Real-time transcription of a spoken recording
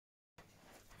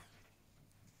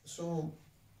So,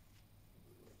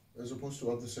 as opposed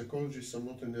to other psychologists, I'm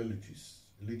not an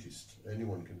elitist.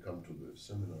 Anyone can come to the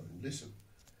seminar and listen.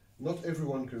 Not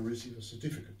everyone can receive a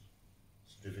certificate.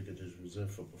 Certificate is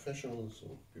reserved for professionals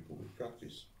or people with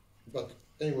practice. But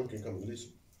anyone can come and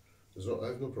listen. So I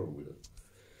have no problem with that.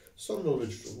 Some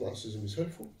knowledge of narcissism is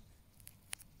helpful,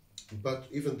 but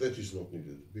even that is not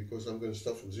needed, because I'm going to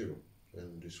start from zero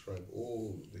and describe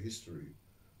all the history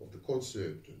of the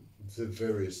concept and the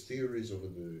various theories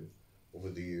over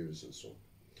the years and so on.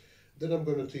 Then I'm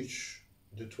going to teach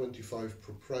the 25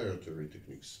 proprietary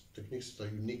techniques that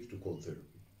are unique to cold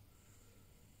therapy,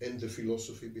 and the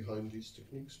philosophy behind these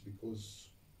techniques, because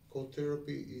cold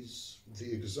therapy is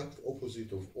the exact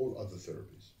opposite of all other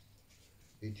therapies.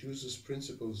 It uses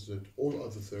principles that all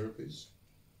other therapies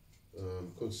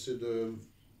consider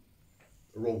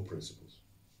wrong principles.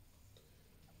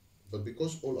 But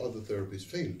because all other therapies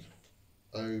failed,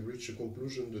 I reached a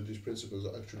conclusion that these principles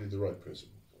are actually the right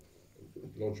principles.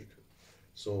 Logical.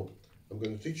 So I'm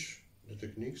going to teach the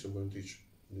techniques, I'm going to teach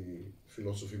the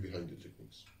philosophy behind the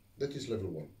techniques. That is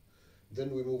level 1. Then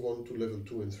we move on to level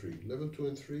 2 and 3. Level 2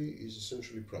 and 3 is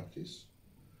essentially practice.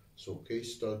 So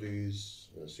case studies,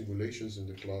 simulations in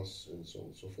the class, and so on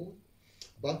and so forth.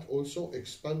 But also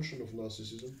expansion of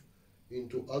narcissism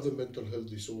into other mental health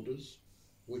disorders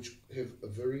which have a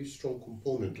very strong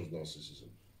component of narcissism,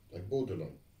 like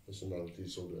borderline personality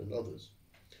disorder and others.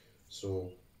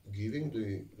 So giving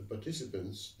the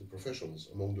participants, the professionals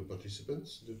among the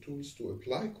participants, the tools to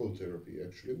apply cold therapy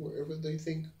actually wherever they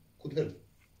think could help.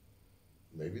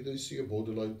 Maybe they see a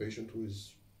borderline patient who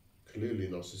is clearly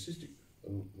narcissistic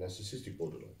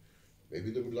borderline.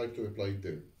 Maybe they would like to apply it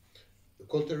there. The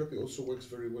cold therapy also works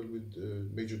very well with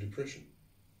major depression.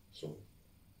 So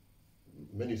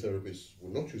many therapists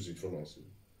would not use it for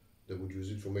narcissism. They would use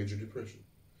it for major depression.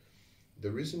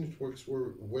 The reason it works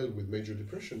well with major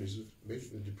depression is that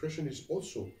major depression is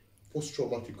also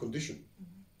post-traumatic condition,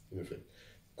 in effect.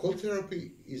 Cold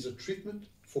therapy is a treatment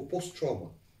for post-trauma.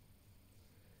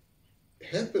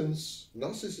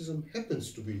 Narcissism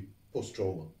happens to be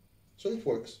post-trauma, so it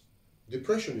works.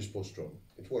 Depression is post-trauma,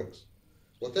 it works.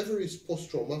 Whatever is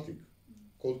post-traumatic,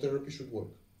 cold therapy should work.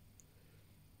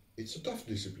 It's a tough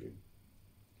discipline,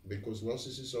 because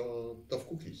narcissists are tough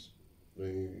cookies.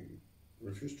 They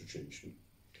refuse to change.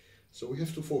 So we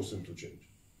have to force them to change.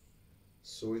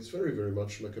 So it's very, very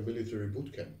much like a military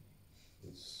boot camp.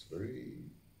 It's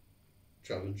very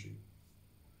challenging.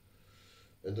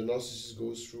 And the narcissist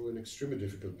goes through an extremely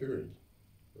difficult period,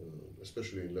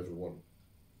 especially in level 1.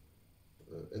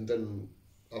 And then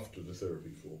after the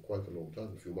therapy for quite a long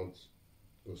time, a few months,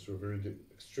 goes through a very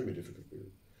extremely difficult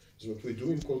period. So what we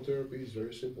do in cold therapy is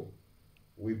very simple.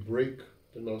 We break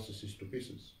the narcissist to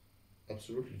pieces,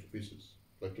 absolutely to pieces,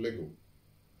 like Lego,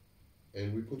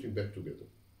 and we put him back together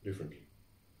differently.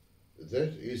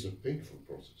 That is a painful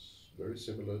process, very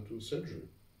similar to surgery,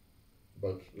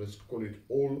 but let's call it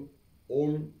all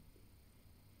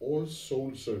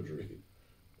soul surgery.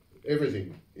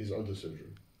 Everything is under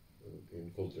surgery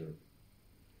in cold therapy.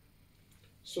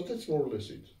 So that's more or less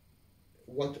it.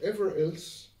 Whatever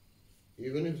else,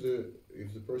 even if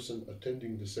the person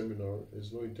attending the seminar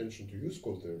has no intention to use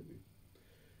cold therapy,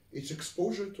 it's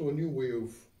exposure to a new way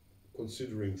of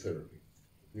considering therapy,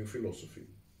 new philosophy,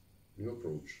 new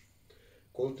approach.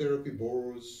 Cold therapy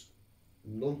borrows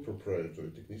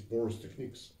non-proprietary techniques, borrows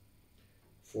techniques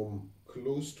from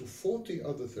close to 40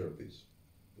 other therapies.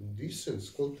 In this sense,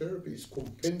 cold therapy is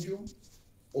compendium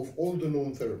of all the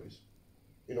known therapies,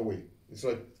 in a way. It's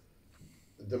like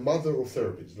the mother of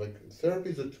therapies, like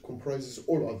therapy that comprises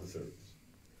all other therapies,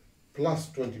 plus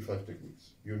 25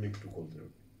 techniques unique to cold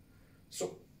therapy.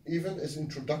 So even as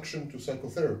introduction to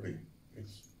psychotherapy,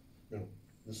 it's,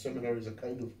 the seminar is a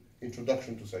kind of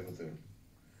introduction to psychotherapy.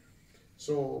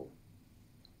 So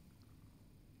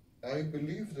I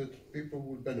believe that people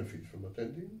will benefit from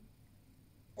attending,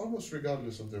 almost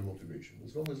regardless of their motivation.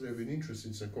 As long as they have an interest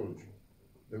in psychology,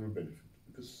 they will benefit.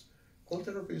 Because cold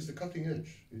therapy is the cutting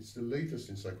edge. It's the latest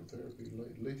in psychotherapy,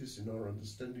 latest in our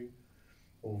understanding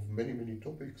of many, many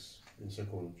topics in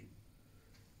psychology,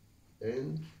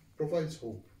 and provides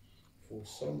hope for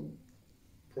some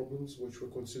problems which were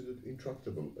considered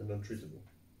intractable and untreatable.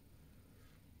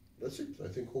 That's it. I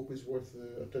think hope is worth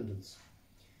attendance.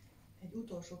 Egy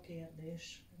utolsó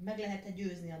kérdés. Meg lehet-e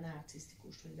győzni a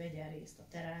narcisztikust, hogy vegyen részt a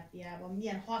terápiában?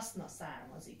 Milyen haszna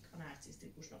származik a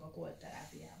narcisztikusnak a cold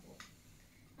terápiából?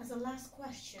 As a last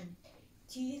question,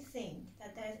 do you think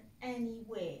that there's any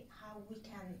way how we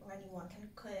can, or anyone can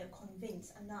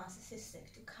convince a narcissistic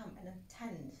to come and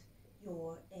attend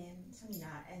your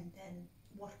seminar, and then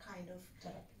what kind of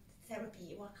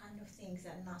therapy, what kind of things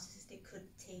that narcissists they could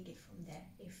take it from there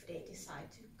if they decide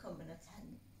to come and attend?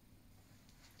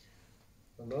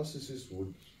 A narcissist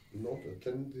would not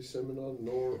attend this seminar,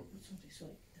 nor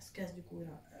Sorry, ezt kezdjük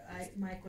újra. My